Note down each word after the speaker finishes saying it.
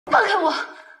放开我！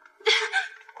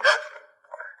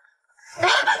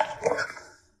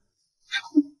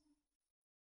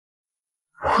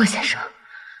霍先生，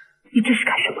你这是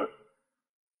干什么？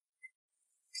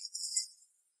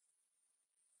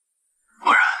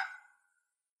默然，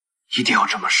一定要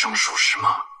这么生疏是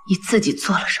吗？你自己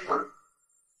做了什么，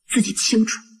自己清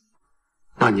楚。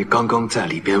那你刚刚在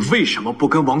里边为什么不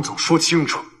跟王总说清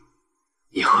楚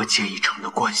你和简一成的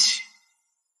关系？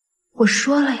我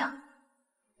说了呀，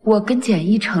我跟简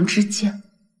一成之间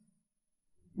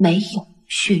没有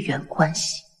血缘关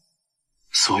系。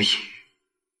所以，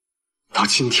到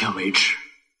今天为止，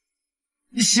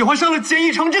你喜欢上了简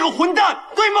一成这个混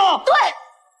蛋，对吗？对。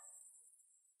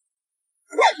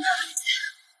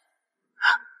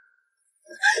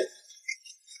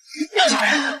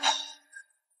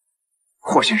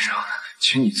霍先生，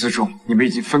请你自重，你们已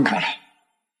经分开了。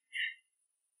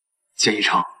简一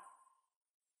成，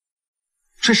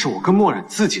这是我跟墨染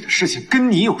自己的事情，跟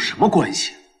你有什么关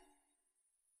系？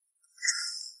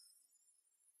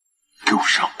给我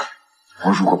让开！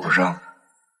我如果不让，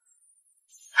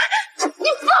你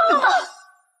疯了！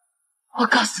我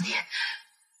告诉你，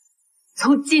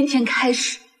从今天开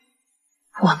始，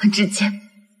我们之间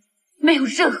没有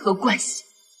任何关系。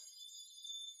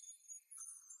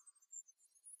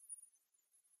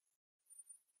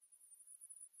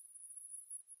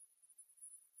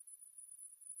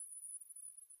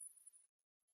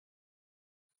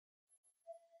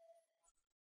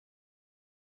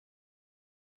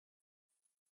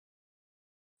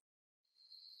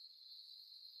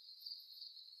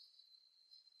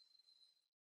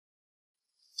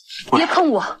别碰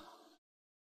我！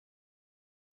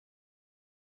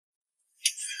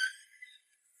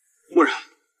墨染，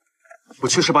我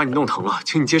确实把你弄疼了，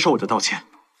请你接受我的道歉。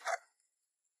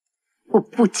我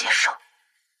不接受。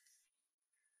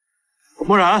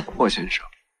墨染，霍先生，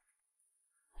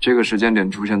这个时间点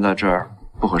出现在这儿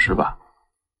不合适吧？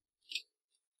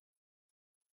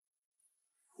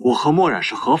我和墨染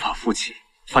是合法夫妻，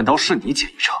反倒是你简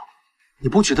一成，你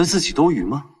不觉得自己多余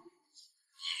吗？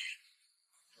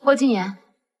霍金言，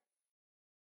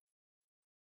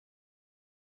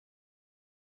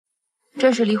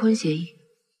这是离婚协议，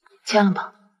签了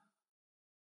吧？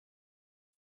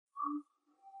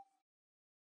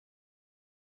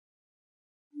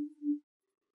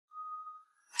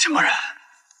简墨染，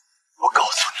我告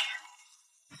诉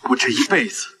你，我这一辈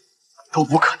子都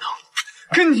不可能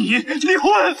跟你离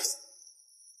婚。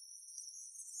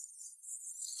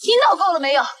你闹够了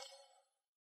没有？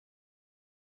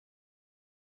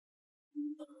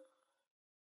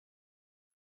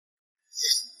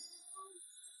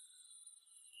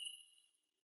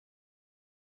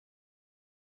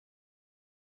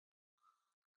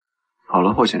好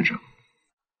了，霍先生，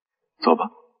走吧。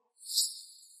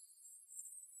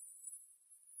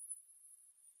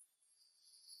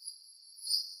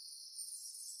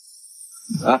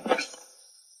啊，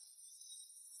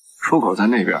出口在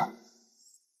那边。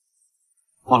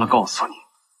忘了告诉你，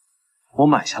我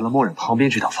买下了墨染旁边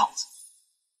这套房子。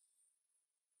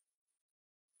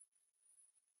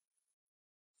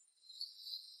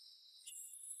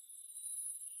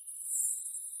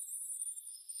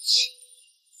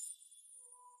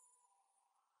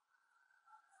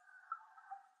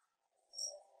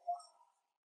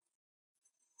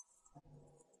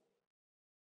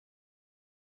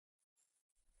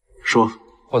说，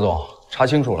霍总，查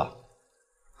清楚了，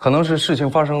可能是事情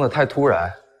发生的太突然，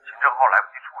行政号来不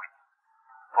及处理。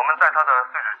我们在他的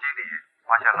碎纸机里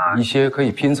发现了一些可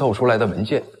以拼凑出来的文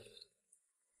件。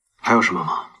还有什么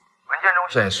吗？文件中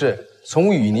显示，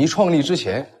从雨泥创立之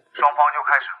前，双方就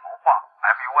开始谋划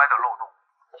MUI 的漏洞，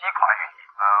击垮运营。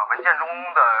文件中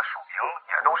的署名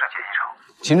也都是简一成。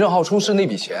秦正浩出事那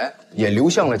笔钱也流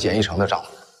向了简一成的账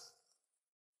户。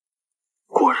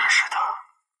果然是他。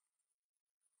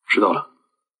知道了。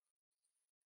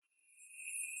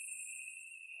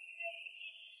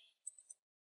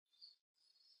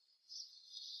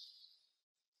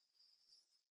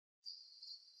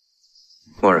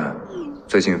墨染，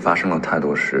最近发生了太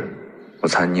多事，我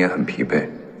猜你也很疲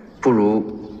惫，不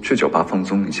如去酒吧放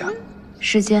松一下。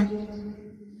时间？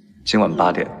今晚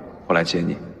8点，我来接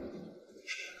你。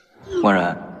墨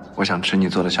染，我想吃你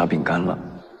做的小饼干了，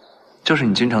就是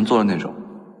你经常做的那种。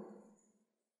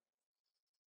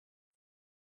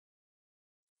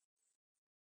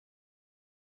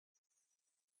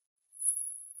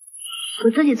我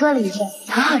自己做了一份，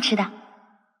很好吃的。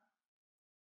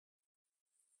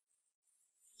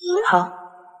好。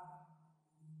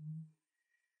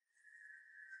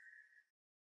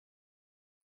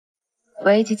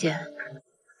喂，季姐，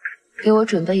给我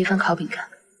准备一份烤饼干。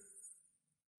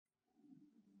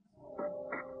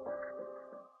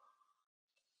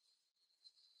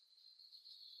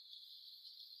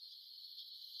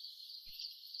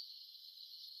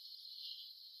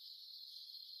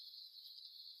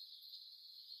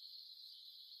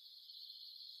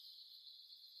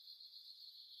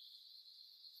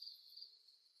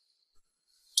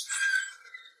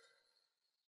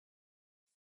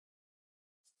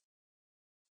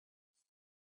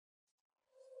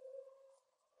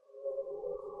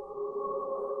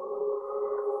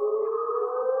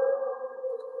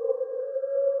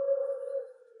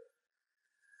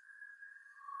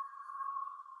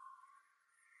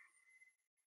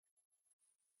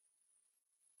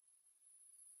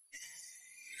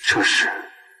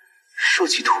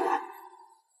企图。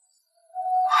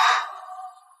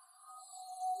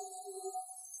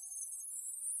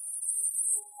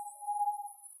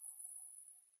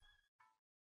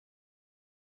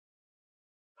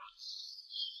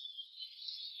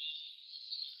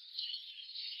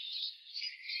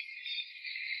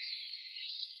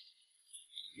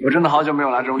我真的好久没有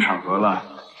来这种场合了，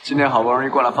今天好不容易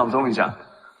过来放松一下。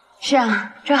是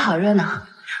啊，这好热闹，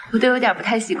我都有点不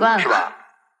太习惯了，是吧？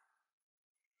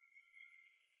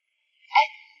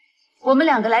我们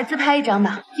两个来自拍一张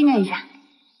吧，纪念一下。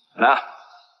来啊！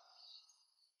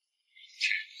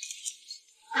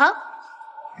好，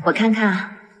我看看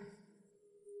啊，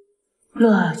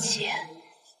洛姐，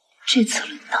这次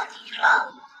轮到你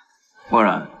了。默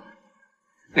然，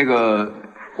那个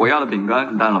我要的饼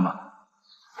干你带了吗？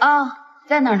哦，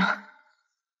在那儿呢。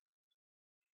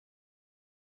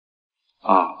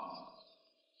啊，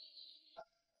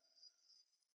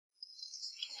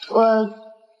我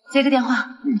接个电话。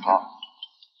嗯，好。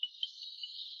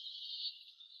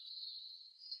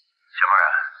小默然，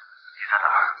你在哪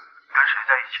儿？跟谁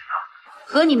在一起呢？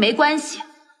和你没关系。赶紧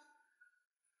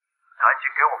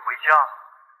给我回家！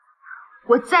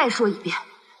我再说一遍，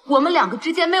我们两个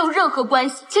之间没有任何关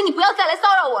系，请你不要再来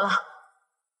骚扰我了。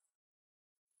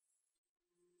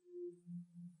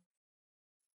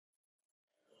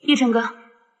奕晨哥，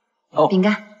哦，饼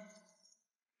干，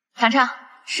尝尝，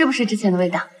是不是之前的味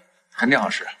道？肯定好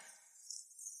吃。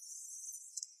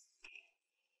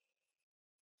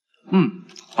嗯，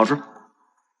好吃。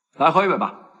来喝一杯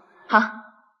吧。好。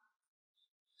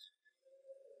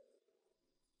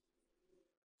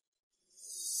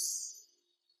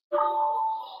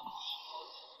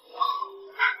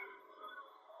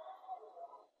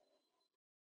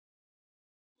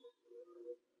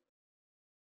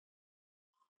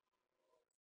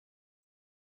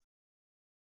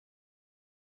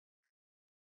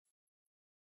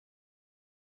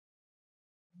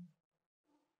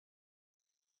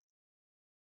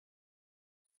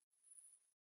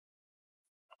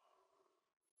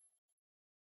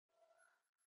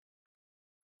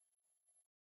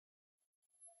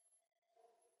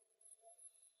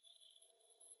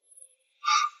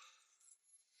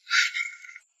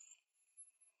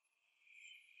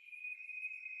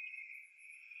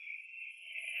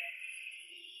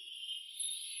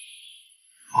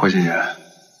霍姐姐，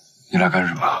你来干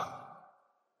什么？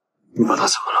你把他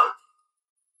怎么了？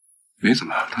没怎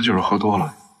么，他就是喝多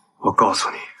了。我告诉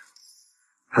你，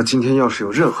他今天要是有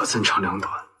任何三长两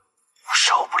短，